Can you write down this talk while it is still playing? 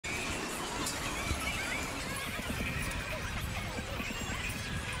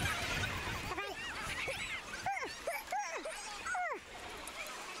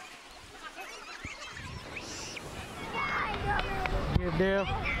Dale.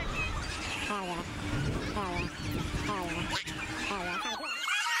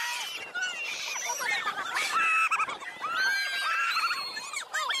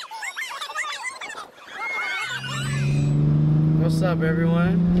 What's up,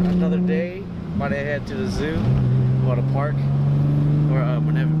 everyone? Another day. About to head to the zoo or the park for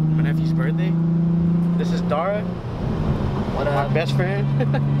my nephew's birthday. This is Dara. What up? My best friend.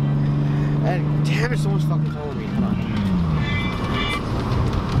 And damn it, someone's fucking calling me. Hold on.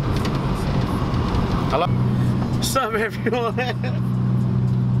 Hello? What's up, everyone?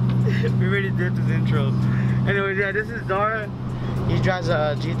 We already did this intro. Anyways, yeah, this is Dara. He drives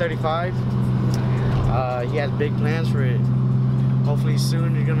a G35. He has big plans for it. Hopefully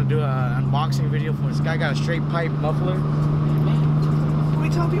soon he's gonna do an unboxing video for this guy. Got a straight pipe muffler. We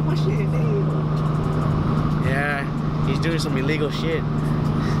telling people shit, dude. Yeah, he's doing some illegal shit.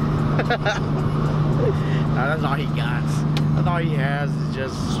 Nah, that's all he got. That's all he has is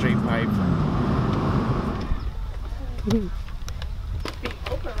just a straight pipe. Be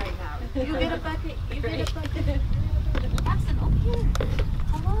open right now. You get a bucket. You get a bucket. Austin, over here.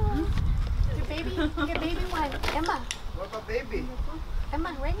 Hello. Your baby one. Emma. What about baby? Emma,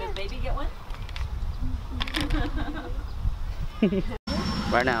 right here. Did baby get one?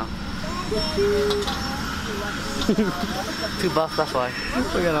 Right now. Too buff, that's why.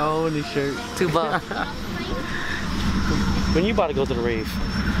 Look at all in his shirt. Too buff. When you about to go to the rave?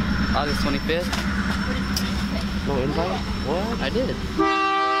 August 25th. No invite? What? I did.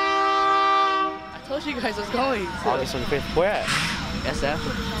 I told you guys I was going. August 25th. Where at? SF.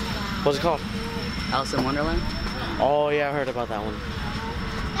 What's it called? Alice in Wonderland. Oh yeah, I heard about that one.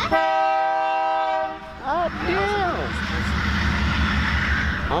 Oh damn!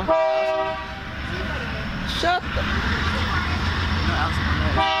 Huh? Shut the...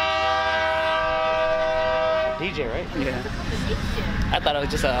 DJ, right? Yeah. I thought it was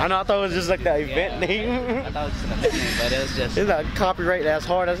just a... I know, I thought it was just like the event name. I thought it was just an event name, but it was just... It's not copyright that's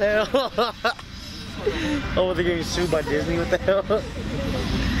hard as hell. Oh, they're getting sued by Disney, what the hell?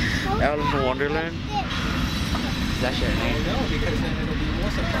 Alice in Wonderland? That's your name.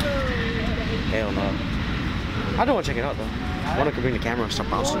 Hell no. I do want to check it out though. I want to bring the camera and start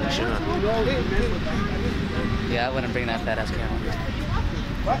bouncing and shit. Yeah, I wouldn't bring that fat ass camera.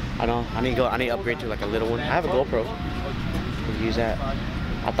 I know. I need to upgrade to like a little one. I have a GoPro. Could use that.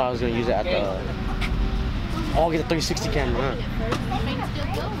 I thought I was gonna use it at the. Oh, get the 360 camera. Huh?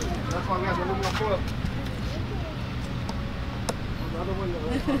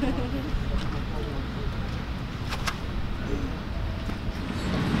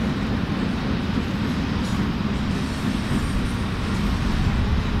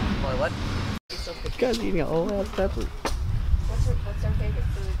 Boy, what? This guy's eating an old ass pepper. What's our favorite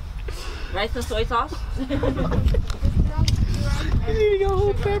food? Rice and soy sauce? He's eating a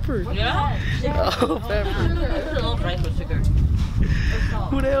whole pepper. Yeah. A whole pepper. I love rice with sugar.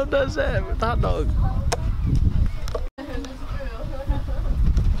 Who the hell does that with hot dog?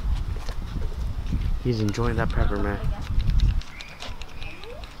 He's enjoying that pepper, man.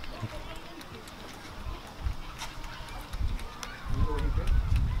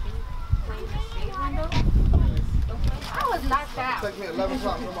 I was knocked out. Take me 11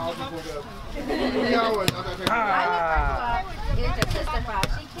 o'clock from my office. It's your sister fault.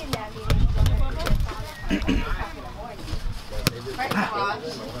 She kidnapped me.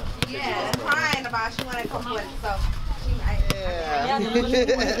 Yeah, crying about she wanted to come with it, so she might.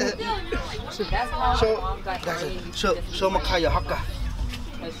 Show Makaya Haka.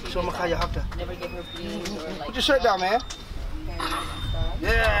 Show Makaya Haka. Never give her beans or like. Put your shirt down, man.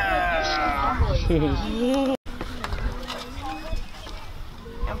 Yeah.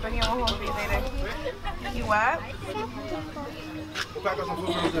 I'm bringing home for you later. You what? Pack us some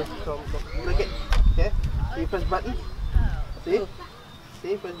food. Look it. Okay. See, press button. See?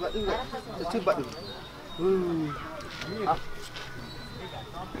 See, press button. Look. There's 2 buttons. Ooh. Was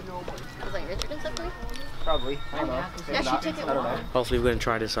like Richard and stuff for you? Probably. I don't know. Yeah, she took it. I don't know. Hopefully we're gonna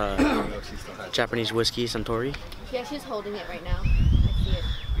try this Japanese whiskey, Suntory. Yeah, she's holding it right now. I see it.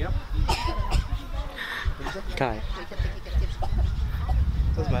 Yep. Kai,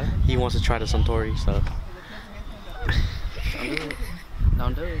 Doesn't matter. he wants to try the Suntory, so.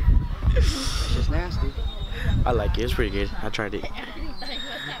 Don't do it. It's just nasty. I like it, it's pretty good. I tried it.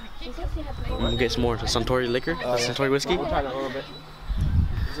 We'll get some more Suntory liquor, Suntory whiskey. We'll try that a little bit.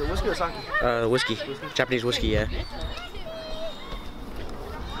 Is it whiskey or sake? Whiskey, Japanese whiskey, yeah.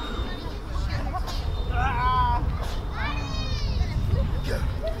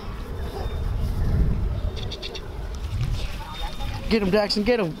 Get him, Jackson,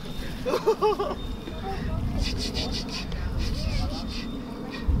 get him.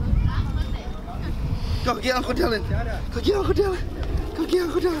 Go get Uncle Dylan. Go get Uncle Dylan. Go get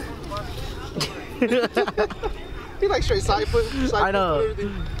Uncle Dylan. He like straight side foot. Side I know.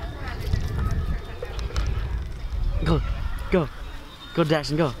 Go, go, go,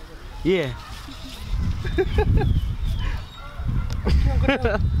 Daxton, go. Yeah.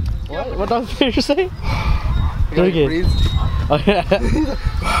 What? What did Fisher say? Do it again. Oh, yeah.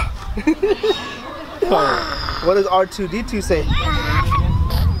 What does R2D2 say?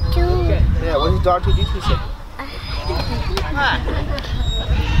 Yeah, what does R2D2 say?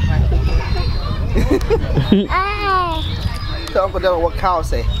 Tell Uncle Dylan what cow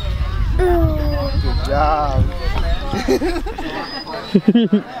say. Good job.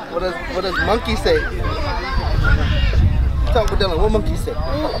 What does monkey say? Tell Uncle Dylan what monkey say. Ooh,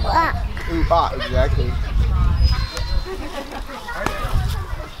 ah, exactly.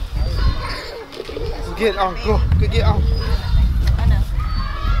 Go get on, go get on.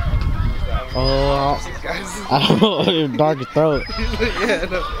 Oh, I don't know. Dark throat. Yeah,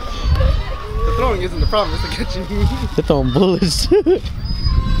 no. The throwing isn't the problem, it's the catching. They're throwing bullets.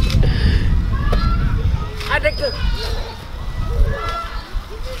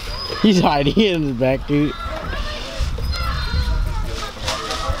 He's hiding in the back, dude.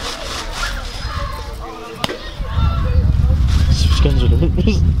 Switch guns are doing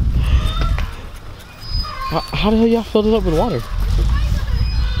this. How the hell y'all filled it up with water?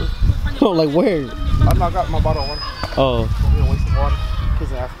 Oh, like where? I got my bottle of water. Oh. I'm gonna waste some water.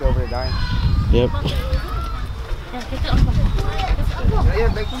 Kids in Africa over there dying. Yep. Yeah,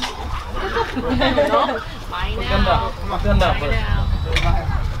 Becky.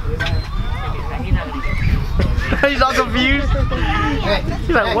 He's all confused.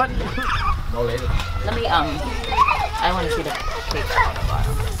 He's like, what? Let me, I want to see the cake.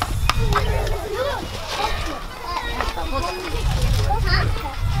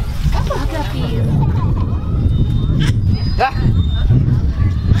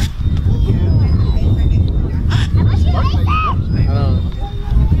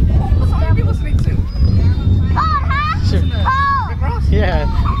 Yeah,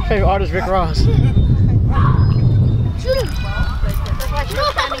 favorite artist Rick Ross. Shoot him.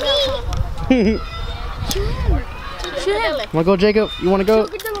 Shoot him. Wanna go, Jacob? You wanna go?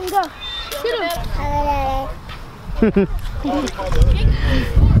 Shoot him. Shoot him.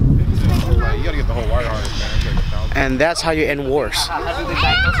 You gotta get the whole wire harness, man. And that's how you end wars.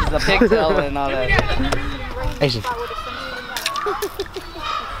 The pigtail and all that. Asian.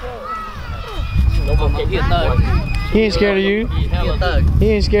 He a thug. He ain't scared of you. He a thug. He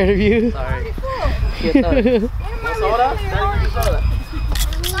ain't scared of you. Sorry. He a thug. Want soda? Soda.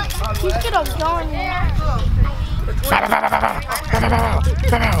 He's gonna go in there.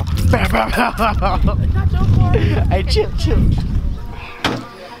 Hey, chip.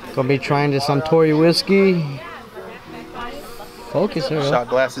 Gonna be trying this Suntory whiskey. Focus here. Shot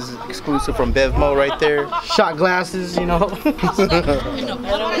glasses exclusive from Bevmo right there. Shot glasses, you know.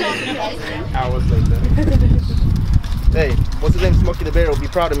 Hours later. Hey, what's his name? Smokey the Bear will be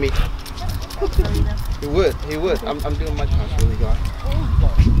proud of me. He would. I'm doing my job really good.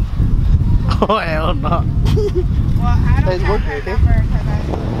 Oh hell no. Well, I Hey, don't it's working, have okay? her number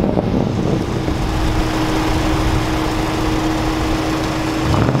 'cause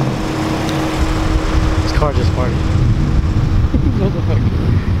This car just farted. What the fuck?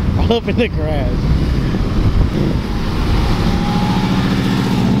 All up in the grass.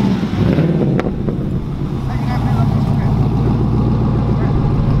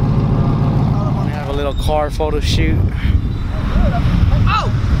 We have a little car photo shoot.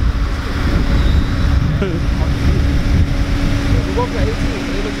 We woke at 18.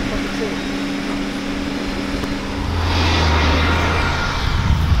 They look fucking sick.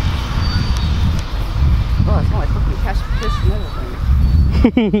 Oh, it smells like fucking catch fish and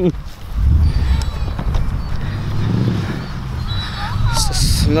everything. It's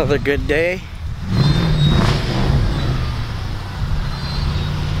just another good day.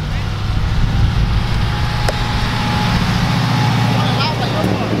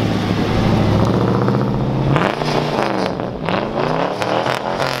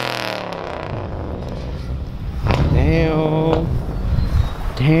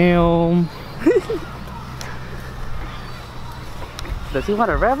 Damn. Does he want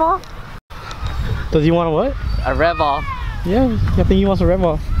a rev off? Does he want a what? A rev off. Yeah, I think he wants a rev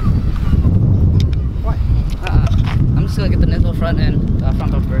off. What? I'm just gonna get the Nismo front end,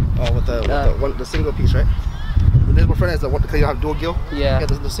 front bumper. Oh, with the single piece, right? The Nismo front is the one because you have dual gill. Yeah. Yeah,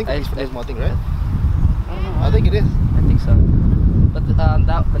 the single piece for Nismo, I think, right? I don't know. I think it is. I think so. But the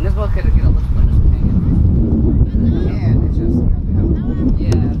Nismo could get a little split just hanging. Yeah, it's just.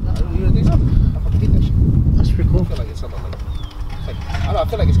 Yeah. You don't think so? I fucking hate that shit.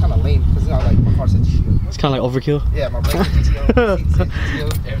 kind of like overkill. Yeah, my brake said GTO. Seat said GTO.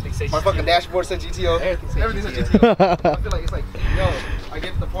 Everything says GTO. My fucking dashboard said GTO. Everything says GTO. I feel like it's like, yo, I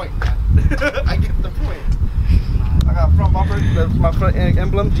get the point, man. I get the point. I got front bumper, my front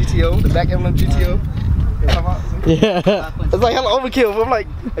emblem GTO, the back emblem GTO. Yeah. It's like hella overkill. But I'm like,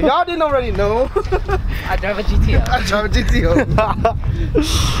 if y'all didn't already know. I drive a GTO. I drive a GTO.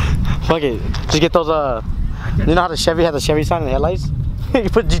 Fuck it. Just get those you know how the Chevy has the Chevy sign in the headlights? You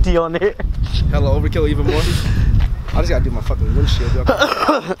put GTO on there. Hella overkill even more. I just gotta do my fucking windshield.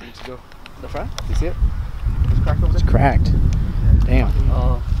 The front? You see it? It's cracked over there. It's cracked. Damn.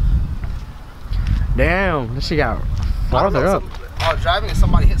 Oh. Damn. This shit got farther up. I was driving and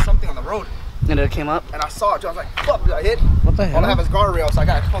somebody hit something on the road. And it came up? And I saw it too. I was like, fuck, did I hit? What the hell? All I have is guardrail, so I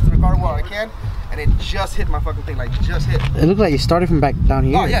got close to the guardrail while I can. And it just hit my fucking thing, like just hit. It looked like it started from back down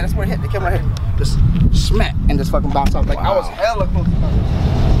here. Oh yeah, that's where it hit. It came right here. Just smack and just fucking bounced off. Like I was hella close to it.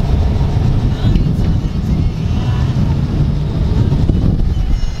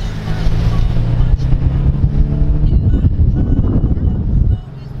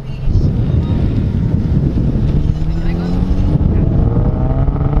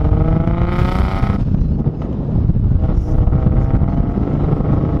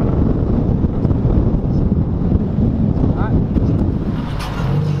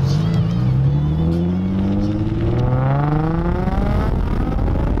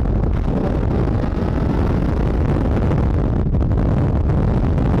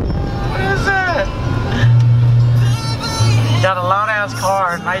 Got a loud ass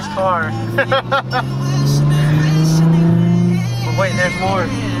car, nice car. But wait, there's more.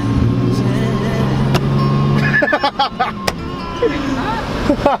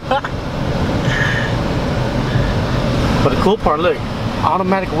 But the cool part, look,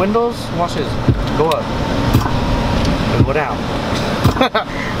 automatic windows. Watch this. Go up. And go down.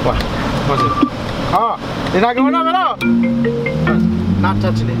 Watch it. Oh, they're not going up at all. Not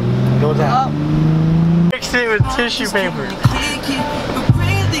touching it. Go down. Fix it with tissue paper.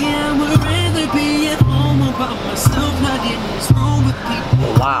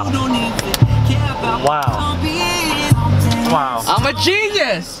 Wow. Wow. Wow. I'm a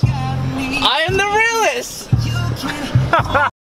genius! I am the realest!